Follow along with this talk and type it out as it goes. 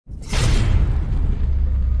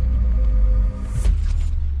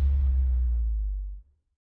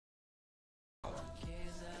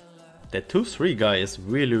That 2-3 guy is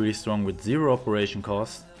really, really strong with 0 operation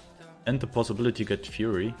cost and the possibility to get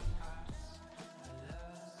Fury.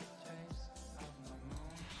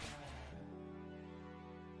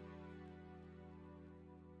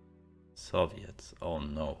 Soviets, oh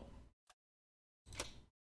no.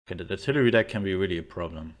 Okay, the artillery deck can be really a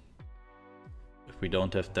problem. If we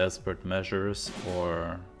don't have Desperate Measures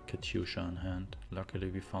or Katyusha in hand. Luckily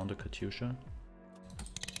we found a Katyusha.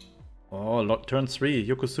 Oh, turn 3,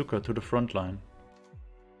 Yokosuka to the front line.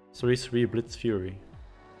 3-3 Blitz Fury.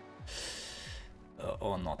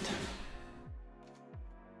 Or not.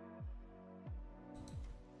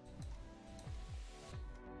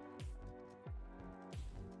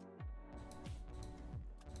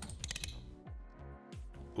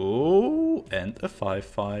 Oh, and a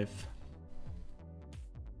 5-5.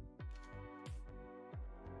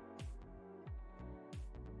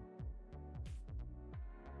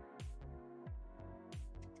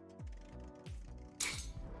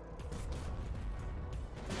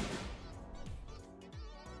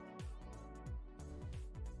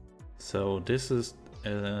 So this is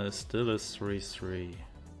still a 3-3.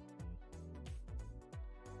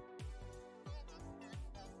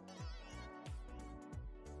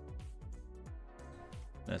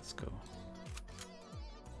 Let's go.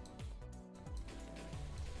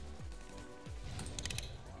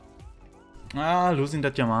 Ah, losing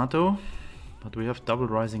that Yamato, but we have double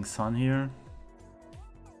Rising Sun here.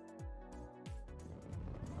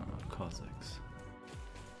 Cossacks.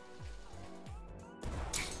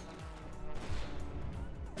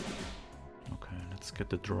 Okay, let's get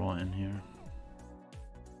the draw in here.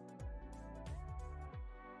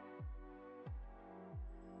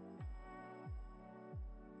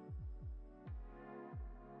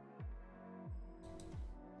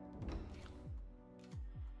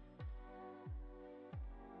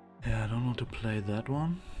 Yeah, I don't want to play that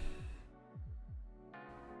one.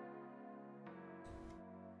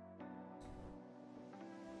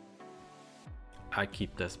 I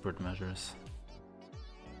keep Desperate Measures.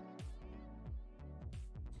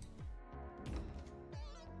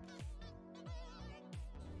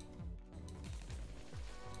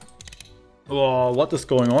 Oh, what is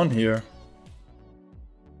going on here?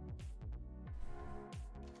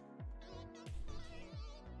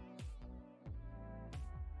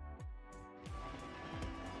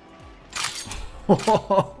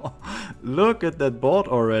 Look at that board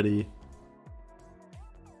already.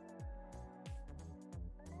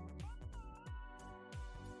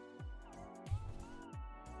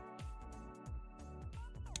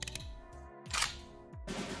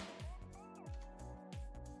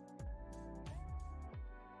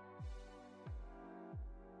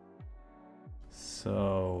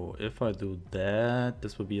 So if I do that,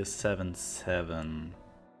 this would be a 7-7.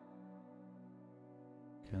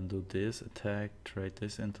 Can do this, attack, trade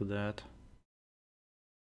this into that.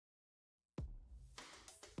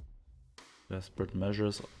 Desperate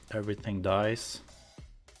Measures, everything dies.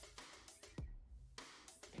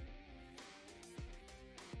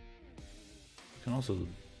 You can also do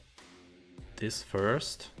this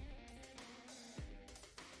first.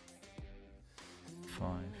 5.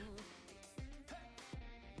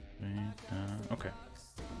 3, okay.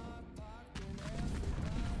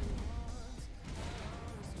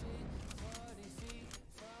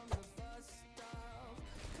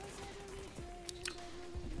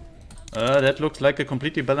 That looks like a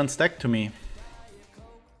completely balanced deck to me.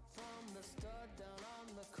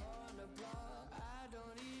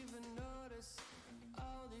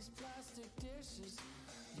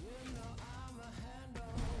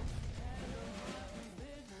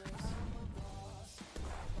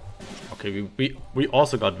 Okay, we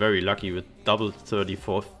also got very lucky with double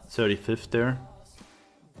 34th, 35th there.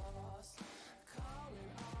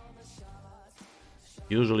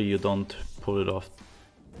 Usually you don't pull it off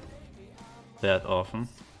that often.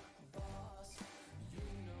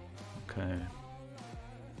 Okay.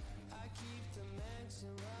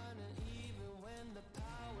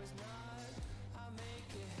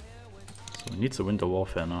 So he needs a Winter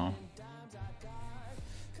Warfare now.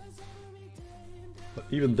 But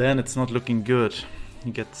even then it's not looking good.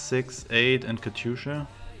 He gets 6, 8 and Katyusha.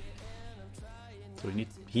 So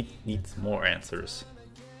he needs more answers.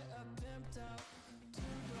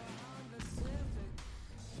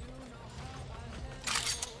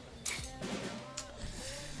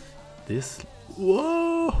 This,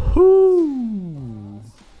 whoa!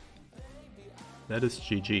 That is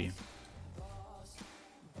GG.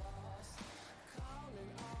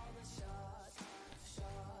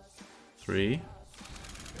 Three.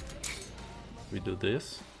 We do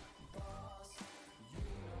this.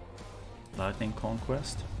 Lightning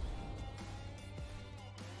Conquest.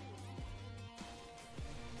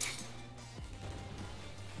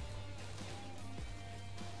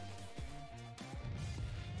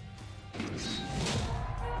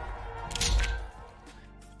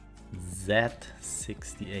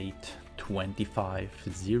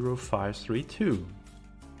 Z68250532.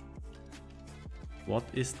 What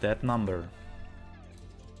is that number?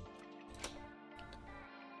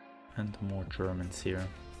 And more Germans here.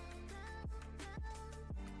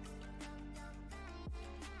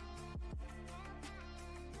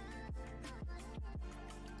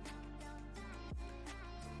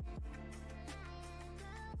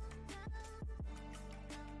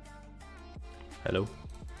 Hello.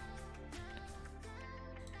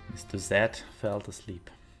 Mr. Z fell asleep.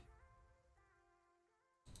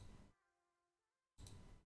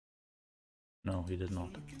 No, he did not.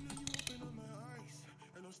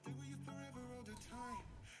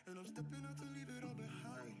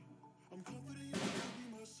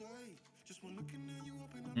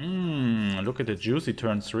 Look at the juicy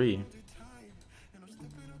turn 3.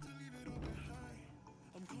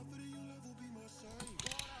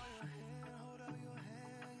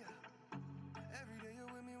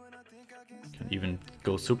 Can even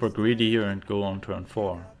go super greedy here and go on turn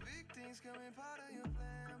 4.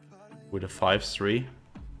 With a 5-3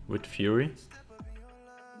 with Fury.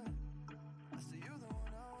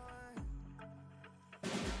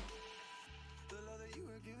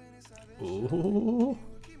 Ooh.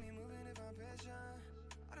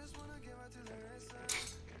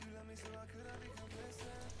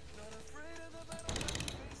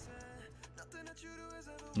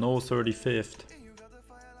 No 35th.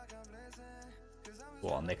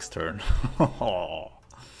 Well, next turn.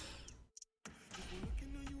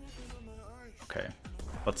 Okay,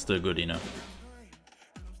 but still good enough.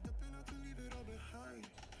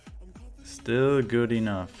 Still good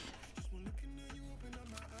enough.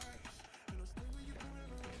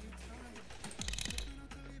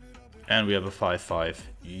 And we have a 5-5.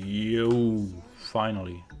 Yo,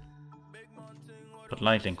 finally. But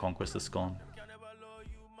Lightning Conquest is gone.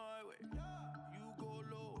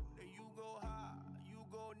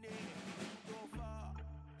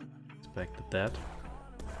 Expected that.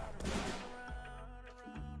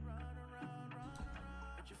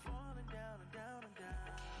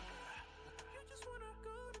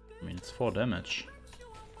 I mean, it's 4 damage.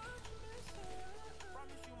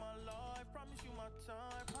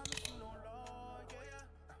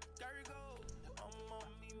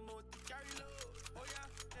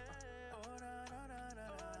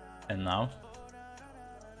 And now?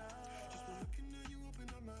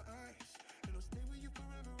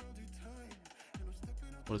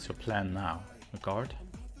 What is your plan now? A guard?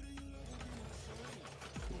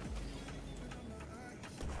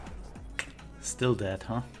 Still dead,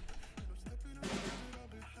 huh?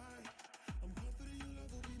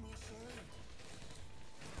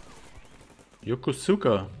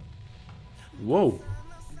 Yokosuka. Whoa.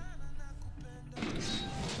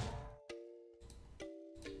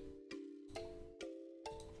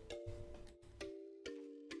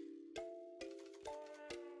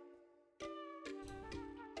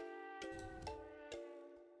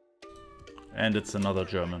 And it's another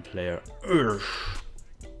German player. Urgh.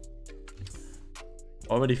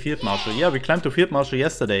 Already Field Marshal. Yeah, we climbed to Field Marshal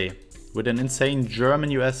yesterday with an insane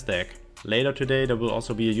German US deck. Later today there will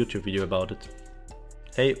also be a YouTube video about it.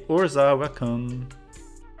 Hey Ursa, welcome.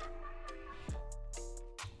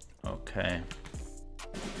 Okay.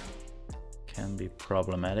 Can be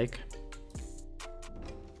problematic.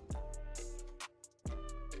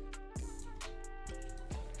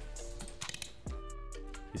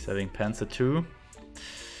 He's having Panzer 2.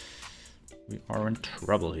 We are in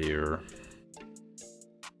trouble here.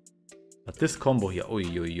 But this combo here, oi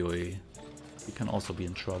oi oi, we can also be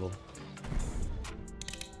in trouble.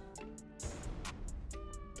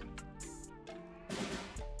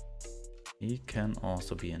 He can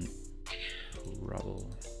also be in trouble.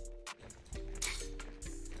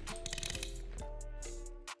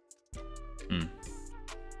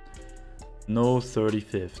 No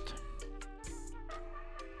 35th.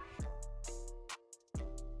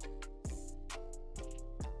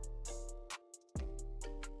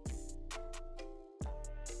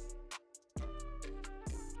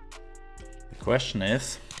 The question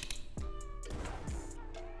is,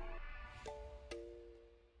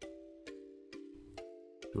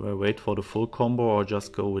 do I wait for the full combo or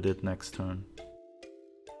just go with it next turn?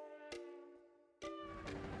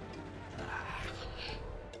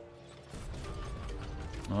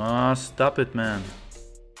 Ah, stop it, man.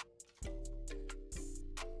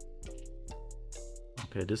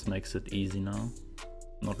 Okay, this makes it easy now.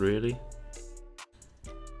 Not really.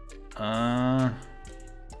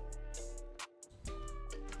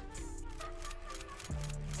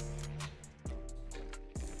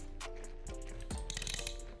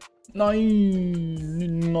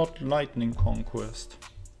 Nein! not Lightning Conquest.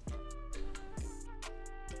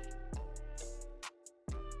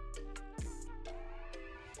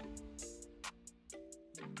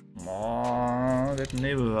 Oh, that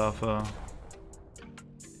Nebelwerfer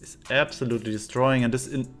is absolutely destroying, and this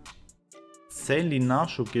insanely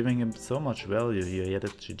Nachschub giving him so much value here. Yeah,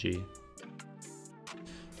 that's GG.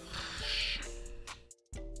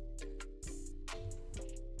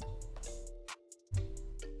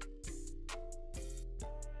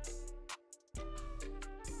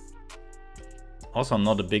 Also, I'm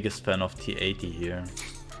not the biggest fan of T80 here.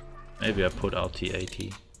 Maybe I put out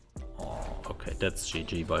T80. Oh, okay, that's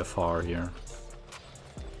GG by far here.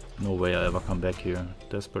 No way I ever come back here.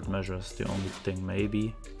 Desperate Measures, the only thing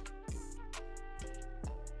maybe.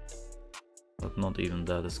 But not even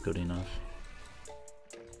that is good enough.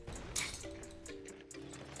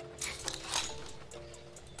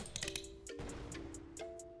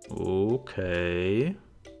 Okay.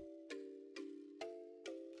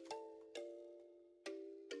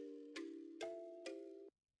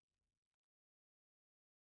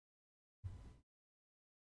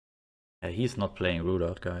 Yeah, he's not playing root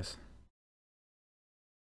out, guys.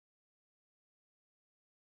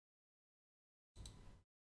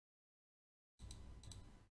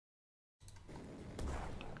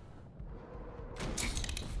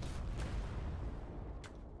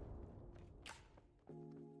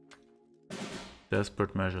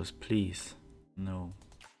 Desperate Measures, please. No.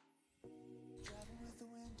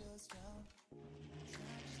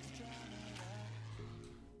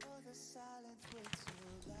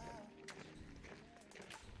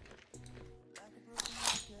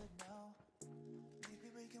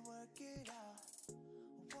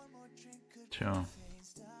 Sure.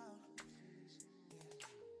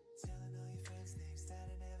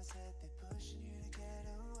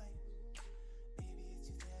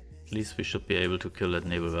 At least we should be able to kill that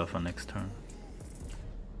Nebelwerfer next turn.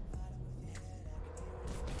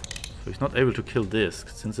 So he's not able to kill this,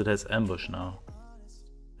 since it has ambush now.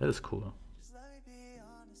 That is cool.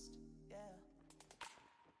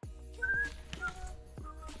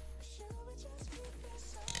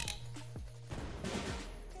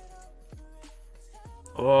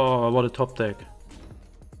 Oh, what a top deck.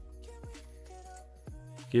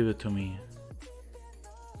 Give it to me.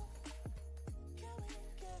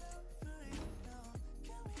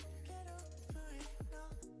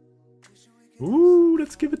 Ooh,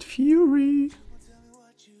 let's give it Fury.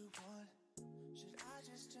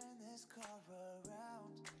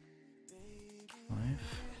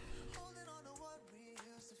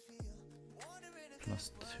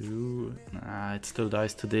 +2. Nah, it still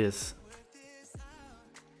dies to this.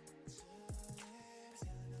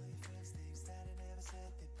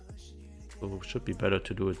 Oh, should be better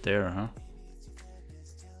to do it there, huh?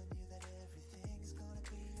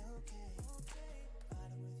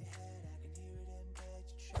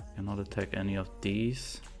 Cannot attack any of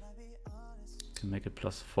these. Can make it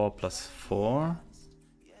 +4/+4.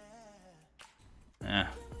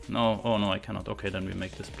 No, oh no, I cannot. Okay, then we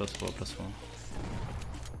make this +4/+4.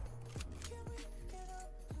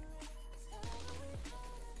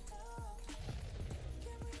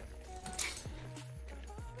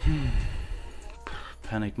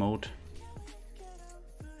 Panic mode.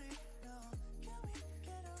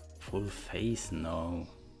 Full face? No.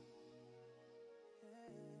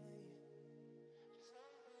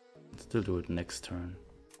 Still do it next turn.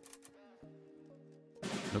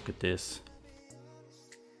 Look at this.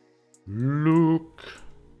 Look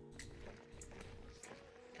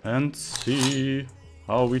and see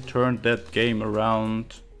how we turned that game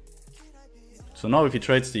around. So now if he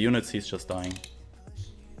trades the units, he's just dying.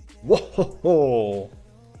 Whoa!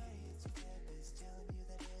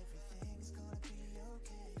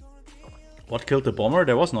 What killed the bomber?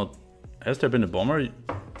 There was not... Has there been a bomber?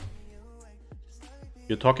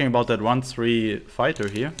 You're talking about that 1-3 fighter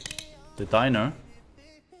here? The Dinah?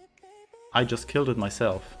 I just killed it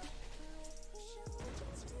myself.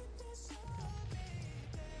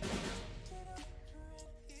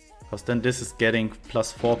 Because then this is getting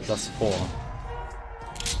 +4/+4.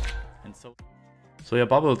 And so yeah,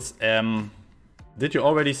 Bubbles, did you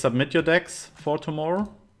already submit your decks for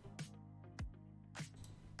tomorrow?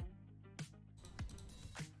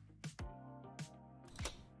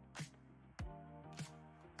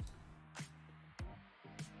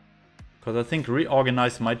 Because I think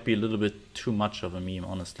reorganize might be a little bit too much of a meme,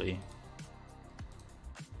 honestly.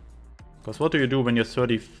 Because what do you do when your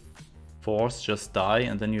 34s just die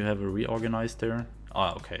and then you have a reorganize there?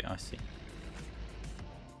 Ah, okay, I see.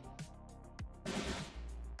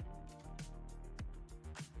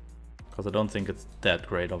 Because I don't think it's that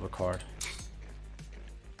great of a card.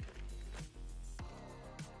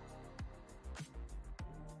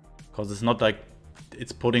 Because it's not like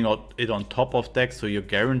it's putting it on top of deck, so you're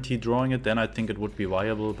guaranteed drawing it. Then I think it would be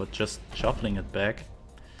viable, but just shuffling it back,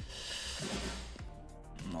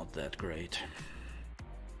 not that great.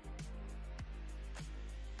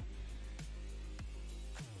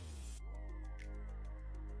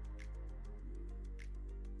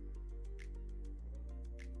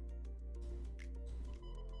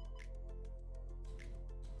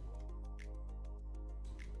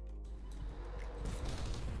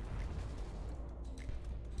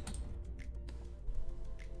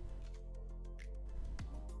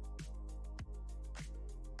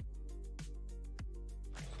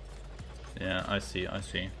 Yeah, I see, I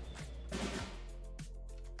see.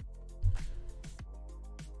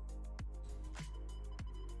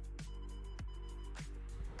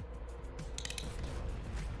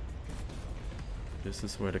 This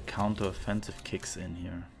is where the counter-offensive kicks in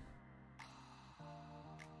here.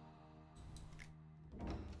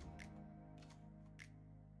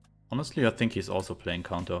 Honestly, I think he's also playing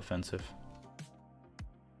counter-offensive.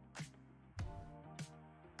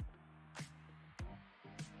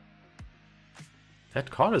 That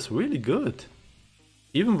card is really good.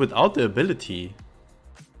 Even without the ability.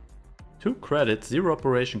 2 credits, 0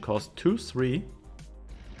 operation cost, 2/3.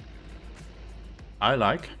 I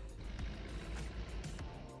like.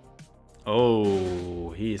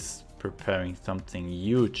 Oh, he's preparing something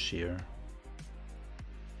huge here.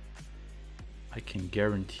 I can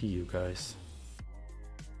guarantee you guys.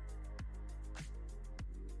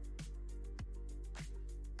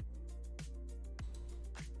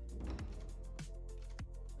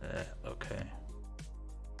 Okay.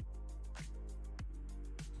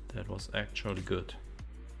 That was actually good.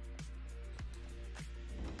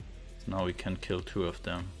 So now we can kill 2 of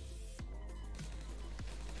them.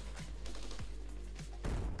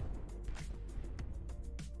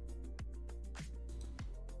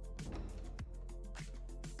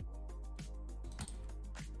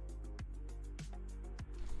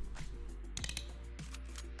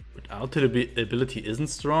 Without the ability isn't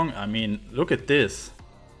strong. I mean, look at this.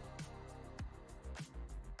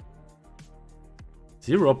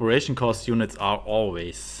 0 operation cost units are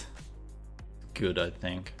always good, I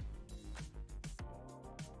think.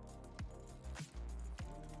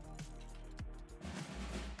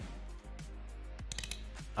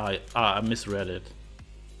 I misread it.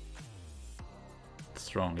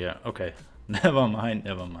 Strong, yeah, okay. Never mind,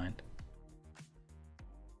 never mind.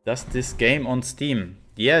 Does this game on Steam?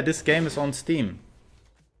 Yeah, this game is on Steam.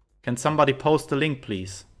 Can somebody post the link,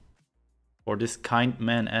 please? For this kind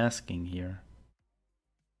man asking here.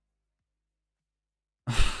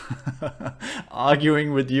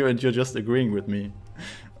 Arguing with you and you're just agreeing with me.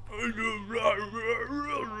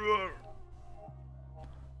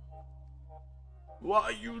 Why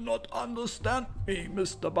you not understand me,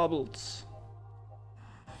 Mr. Bubbles?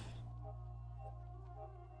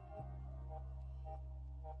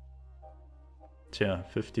 Tja,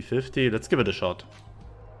 50-50. Let's give it a shot.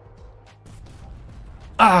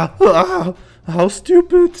 How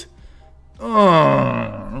stupid!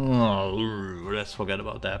 Let's forget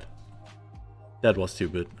about that. That was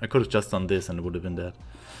stupid. I could have just done this and it would have been that.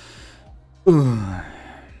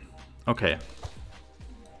 Okay.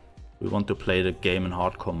 We want to play the game in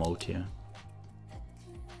hardcore mode here.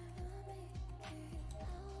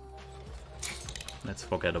 Let's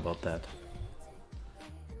forget about that.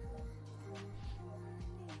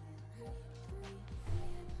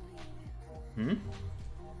 Hmm?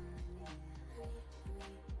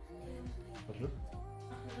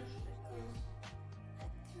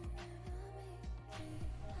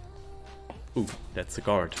 Ooh, that's a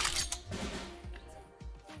guard.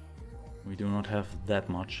 We do not have that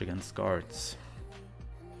much against guards.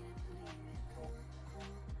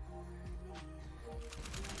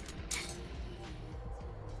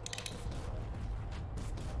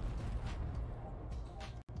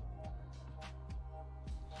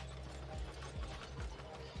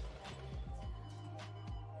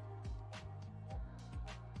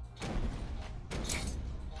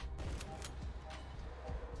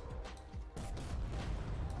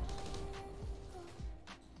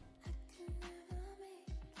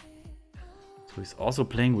 So he's also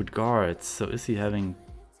playing with guards, so is he having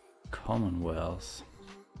Commonwealths?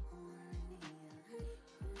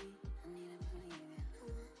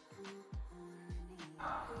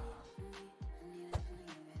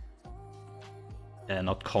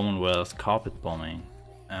 Not Commonwealths, carpet bombing.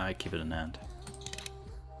 I keep it in hand.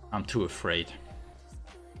 I'm too afraid.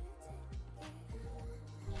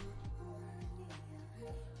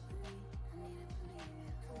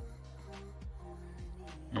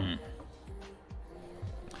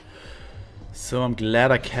 So I'm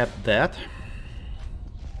glad I kept that.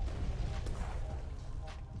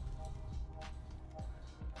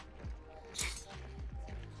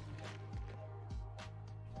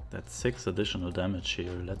 That's 6 additional damage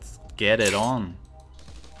here. Let's get it on.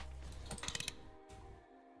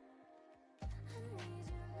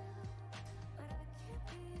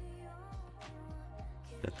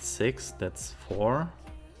 That's 6, that's 4.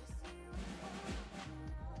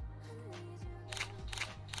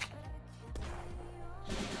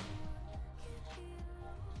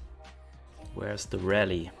 Where's the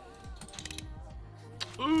rally?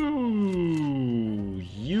 Ooh,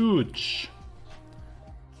 huge.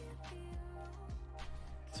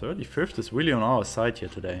 35th is really on our side here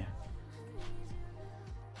today.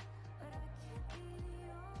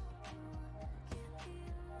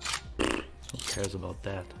 Who cares about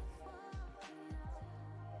that?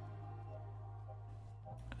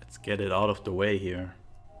 Let's get it out of the way here.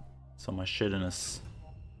 So my shitting is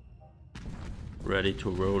ready to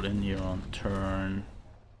roll in here on turn.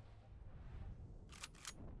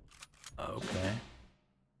 Okay.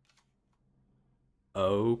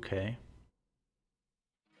 Okay.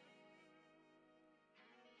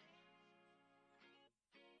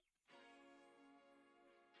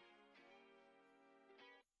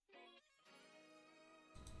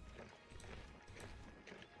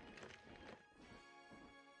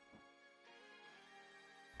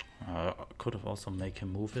 Could have also made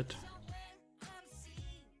him move it.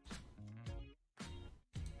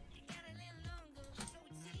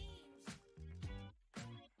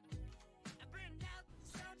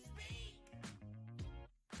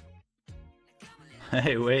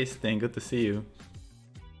 Hey Wasting, good to see you.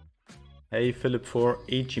 Hey Philip 4,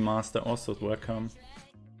 AG Master, also welcome.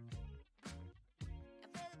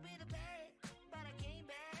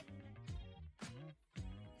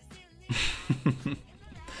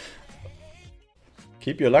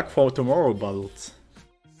 Keep your luck for tomorrow, Bubbles.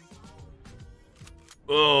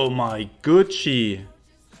 Oh my Gucci.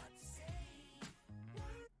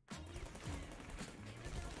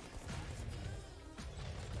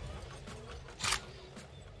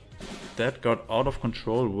 That got out of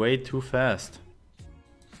control way too fast.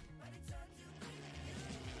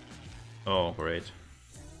 Oh, great.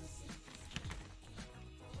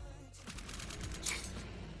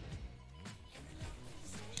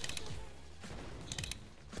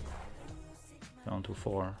 Down to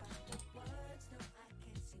 4.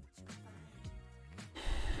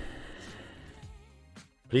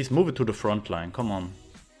 Please move it to the front line, come on.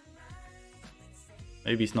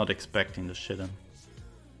 Maybe he's not expecting the shit in.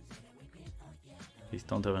 Please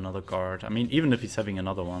don't have another guard. I mean, even if he's having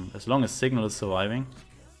another one, as long as Signal is surviving,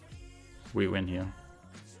 we win here.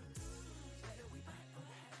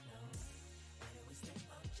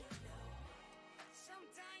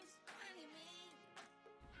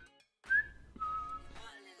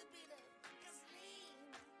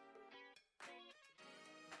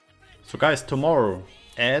 So guys, tomorrow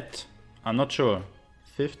at, I'm not sure,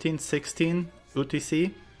 15, 16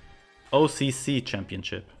 UTC, OCC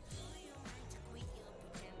Championship.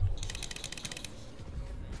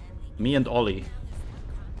 Me and Ollie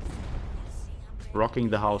rocking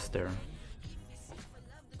the house there.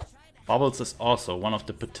 Bubbles is also one of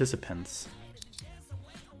the participants.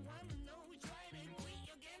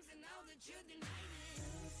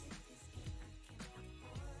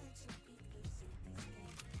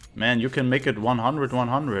 Man, you can make it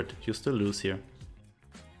 100-100. You still lose here.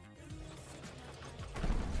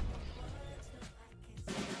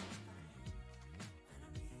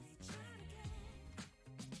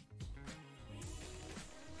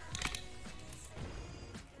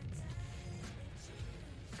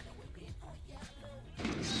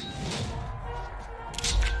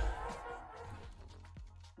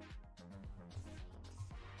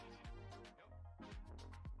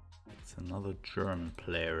 Another German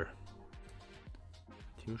player.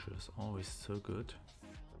 Tusha is always so good.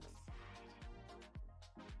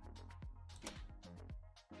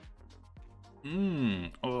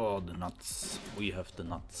 Oh, the nuts. We have the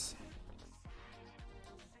nuts.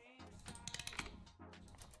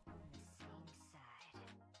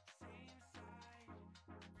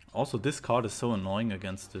 Also, this card is so annoying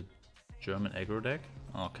against the German aggro deck.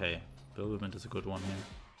 Okay, Wirbelwind is a good one here.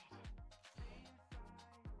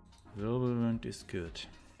 Wirbelwind is good.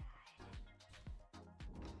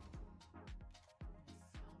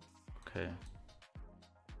 Okay.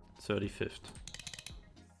 35th.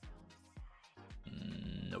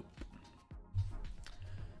 Nope.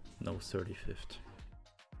 No 35th.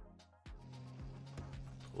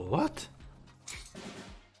 What?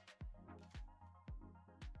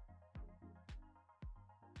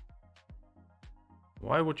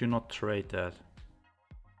 Why would you not trade that?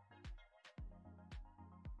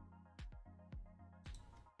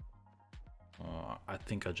 I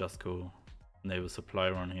think I just go naval supply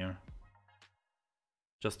run here.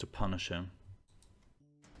 Just to punish him.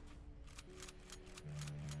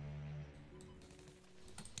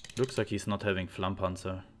 Looks like he's not having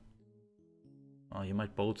Flampanzer. Oh, you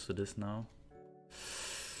might bolt to this now.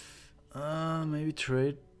 Maybe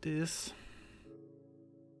trade this.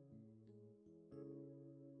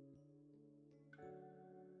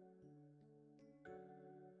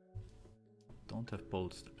 Don't have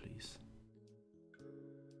bolts, please.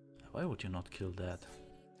 Why would you not kill that?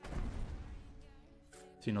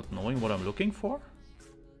 Is he not knowing what I'm looking for?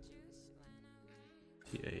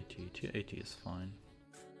 T80 is fine.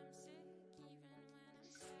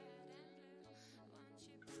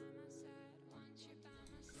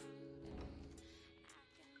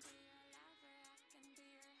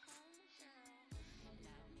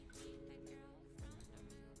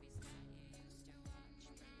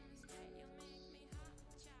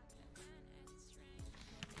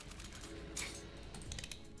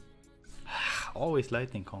 Always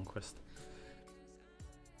lightning conquest.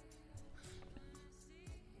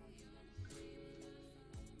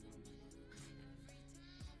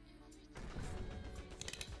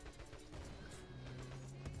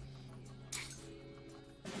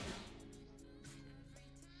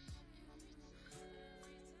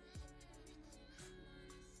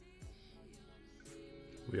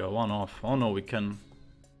 We are one off. Oh no, we can...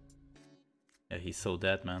 Yeah, he's so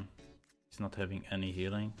dead, man. He's not having any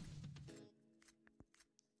healing.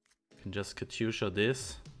 Can just Katyusha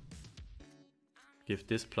this. Give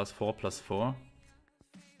this +4/+4.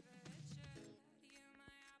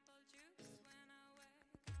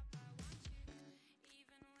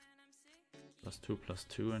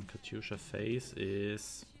 +2/+2 and Katyusha phase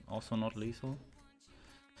is also not lethal.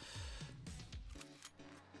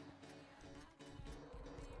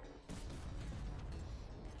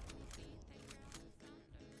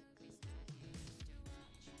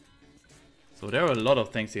 So there are a lot of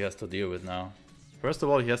things he has to deal with now. First of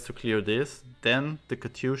all, he has to clear this, then the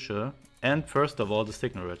Katyusha, and first of all the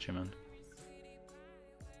Signal Regiment.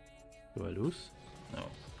 Do I lose? No.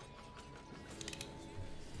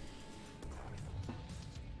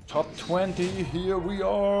 Top 20, here we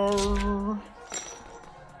are!